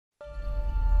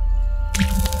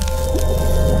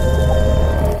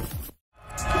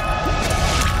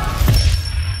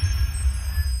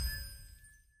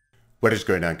What is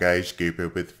going on, guys? Gabriel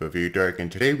with Review Dark,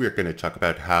 and today we're going to talk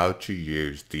about how to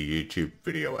use the YouTube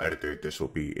video editor. This will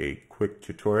be a quick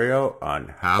tutorial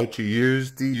on how to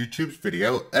use the YouTube's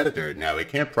video editor. Now, I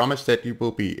can't promise that you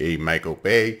will be a Michael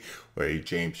Bay or a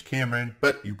James Cameron,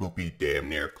 but you will be damn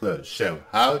near close. So,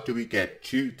 how do we get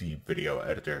to the video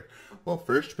editor? Well,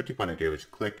 first, what you want to do is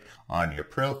click on your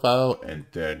profile and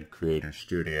then Creator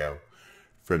Studio.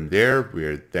 From there,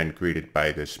 we're then greeted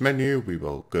by this menu. We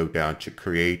will go down to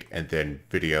Create and then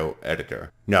Video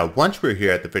Editor. Now, once we're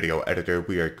here at the Video Editor,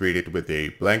 we are greeted with a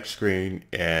blank screen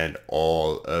and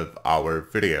all of our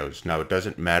videos. Now, it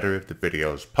doesn't matter if the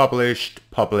video is published,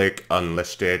 public,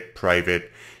 unlisted,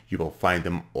 private. You will find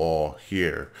them all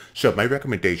here. So my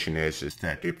recommendation is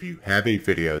that if you have a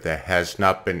video that has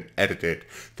not been edited,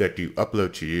 that you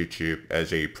upload to YouTube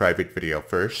as a private video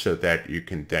first, so that you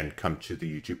can then come to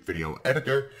the YouTube video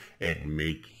editor and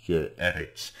make your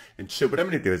edits. And so what I'm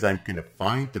going to do is I'm going to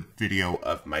find the video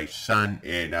of my son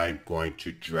and I'm going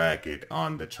to drag it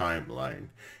on the timeline.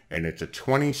 And it's a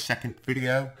 20-second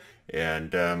video.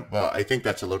 And, well, I think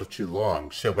that's a little too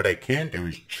long. So what I can do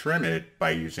is trim it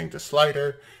by using the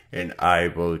slider, and I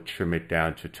will trim it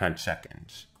down to 10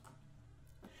 seconds.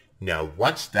 Now,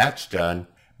 once that's done,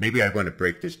 maybe I want to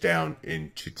break this down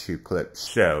into two clips.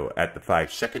 So at the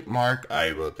 5-second mark,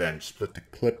 I will then split the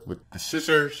clip with the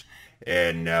scissors.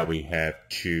 And now we have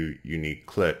two unique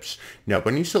clips. Now,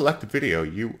 when you select the video,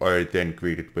 you are then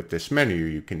greeted with this menu.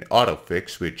 You can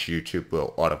auto-fix, which YouTube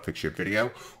will auto-fix your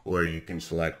video, or you can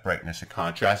select brightness and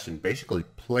contrast and basically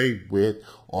play with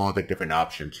all the different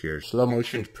options here. Slow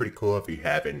motion is pretty cool if you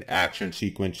have an action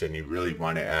sequence and you really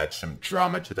want to add some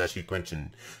drama to that sequence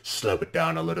and slow it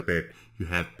down a little bit. You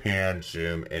have pan,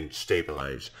 zoom, and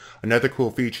stabilize. Another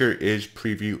cool feature is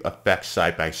preview effects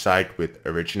side by side with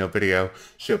original video.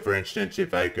 So for instance,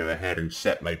 if I go ahead and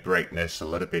set my brightness a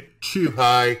little bit too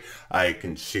high, I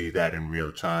can see that in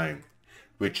real time,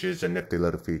 which is a nifty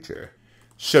little feature.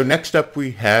 So next up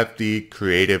we have the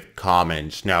Creative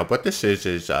Commons. Now what this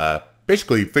is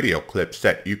basically video clips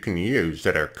that you can use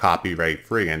that are copyright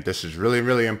free, and this is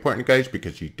really important, guys,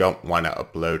 because you don't want to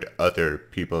upload other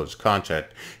people's content.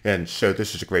 And so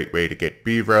this is a great way to get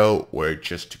b-roll or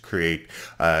just to create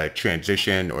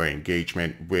transition or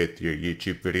engagement with your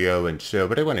YouTube video. And so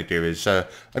what I want to do is I'm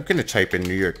going to type in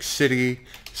New York City,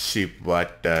 see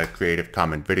what Creative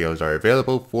Commons videos are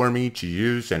available for me to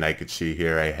use, and I can see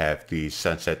here I have the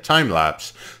sunset time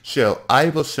lapse. So I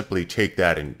will simply take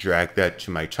that and drag that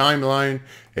to my timeline,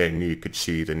 and you could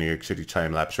see the New York City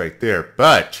time lapse right there.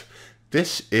 But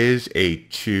this is a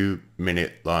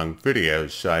 2-minute long video,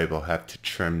 so I will have to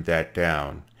trim that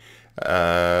down.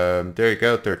 There you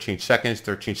go, 13 seconds.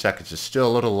 13 seconds is still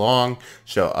a little long,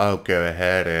 so I'll go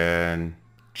ahead and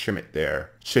trim it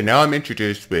there. So now I'm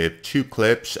introduced with two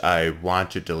clips. I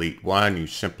want to delete one. You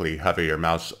simply hover your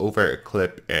mouse over a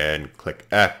clip and click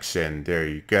X, and there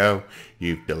you go.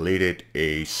 You've deleted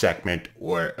a segment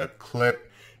or a clip.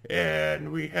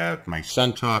 And we have my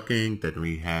son talking, then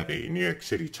we have a New York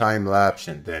City time lapse,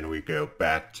 and then we go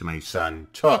back to my son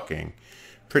talking.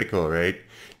 Pretty cool, right?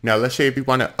 Now let's say if you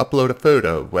want to upload a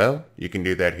photo. Well, you can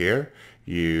do that here.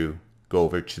 You go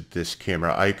over to this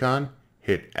camera icon,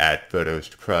 hit Add Photos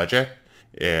to Project,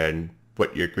 and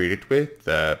what you're greeted with,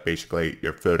 basically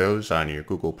your photos on your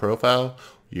Google profile.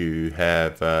 You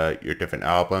have your different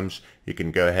albums. You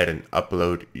can go ahead and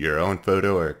upload your own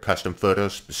photo or custom photo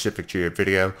specific to your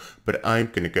video, but I'm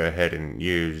going to go ahead and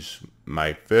use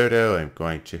my photo. I'm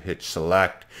going to hit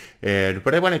select, and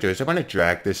what I want to do is I want to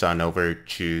drag this on over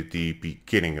to the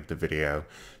beginning of the video,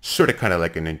 sort of kind of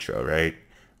like an intro, right?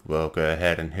 We'll go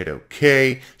ahead and hit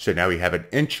OK. So now we have an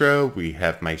intro, we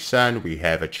have my son, we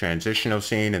have a transitional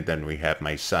scene, and then we have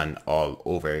my son all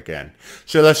over again.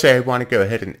 So let's say I want to go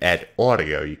ahead and add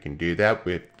audio. You can do that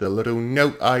with the little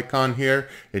note icon here,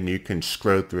 and you can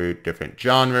scroll through different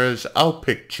genres. I'll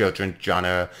pick children's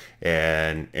genre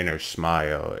and Inner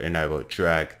Smile, and I will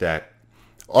drag that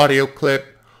audio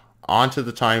clip onto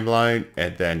the timeline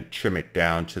and then trim it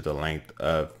down to the length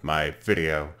of my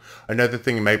video. Another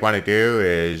thing you might want to do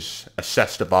is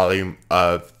assess the volume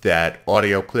of that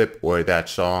audio clip or that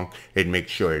song and make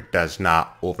sure it does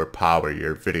not overpower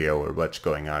your video or what's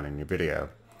going on in your video.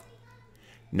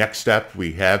 Next up,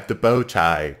 we have the bow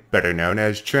tie, better known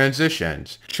as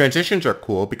transitions. Transitions are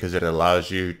cool because it allows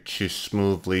you to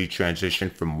smoothly transition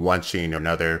from one scene to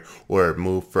another or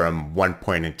move from one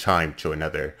point in time to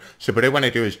another. So what I want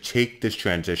to do is take this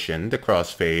transition, the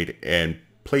crossfade, and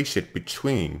place it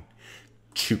between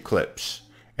two clips.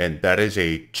 And that is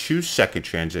a 2-second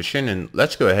transition, and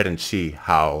let's go ahead and see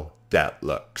how that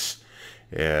looks.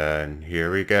 And here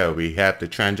we go. We have the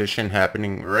transition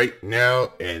happening right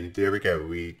now, and there we go.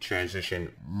 We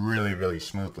transition really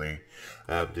smoothly.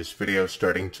 This video is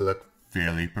starting to look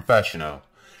fairly professional.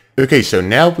 Okay, so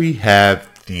now we have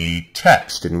the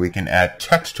text, and we can add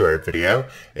text to our video.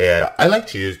 And I like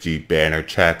to use the banner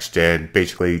text and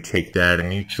basically take that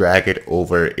and you drag it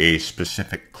over a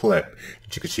specific clip.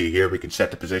 As you can see here, we can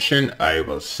set the position. I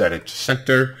will set it to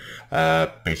center.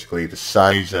 Basically the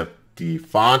size of the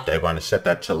font, I want to set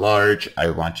that to large.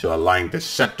 I want to align the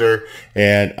center,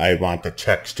 and I want the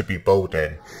text to be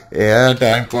bolded. And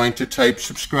I'm going to type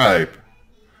subscribe.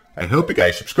 I hope you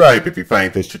guys subscribe if you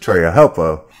find this tutorial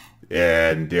helpful.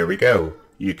 And there we go.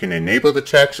 You can enable the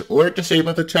text or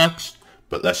disable the text,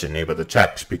 but let's enable the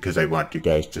text because I want you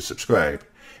guys to subscribe.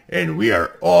 And we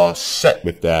are all set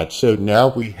with that. So now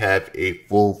we have a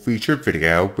full featured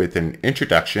video with an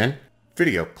introduction,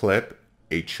 video clip,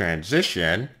 a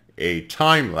transition, a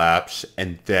time lapse,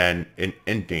 and then an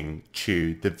ending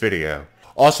to the video.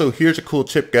 Also, here's a cool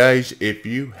tip, guys. If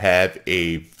you have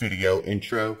a video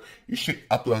intro, you should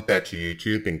upload that to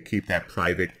YouTube and keep that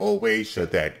private always so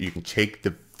that you can take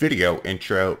the video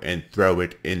intro and throw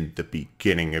it in the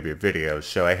beginning of your video.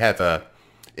 So I have a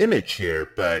image here,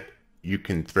 but you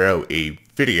can throw a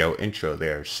video intro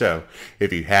there. So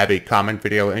if you have a common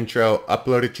video intro,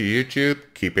 upload it to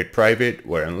YouTube, keep it private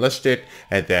or unlisted,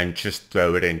 and then just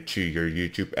throw it into your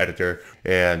YouTube editor.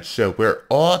 And so we're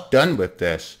all done with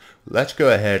this. Let's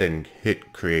go ahead and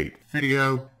hit create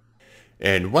video.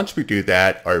 And once we do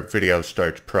that, our video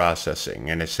starts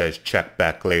processing and it says check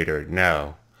back later.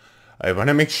 Now, I want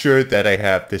to make sure that I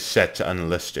have this set to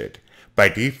unlisted. By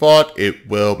default, it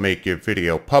will make your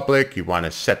video public. You want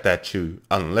to set that to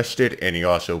unlisted, and you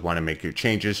also want to make your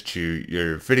changes to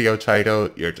your video title,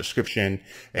 your description,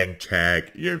 and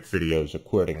tag your videos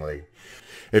accordingly.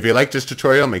 If you like this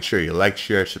tutorial, make sure you like,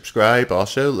 share, subscribe.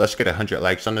 Also, let's get 100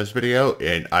 likes on this video,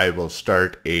 and I will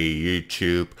start a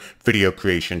YouTube video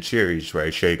creation series where I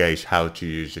show you guys how to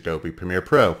use Adobe Premiere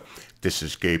Pro. This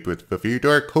is Gabe with Review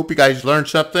Dork. Hope you guys learned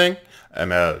something.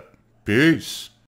 I'm out. Peace.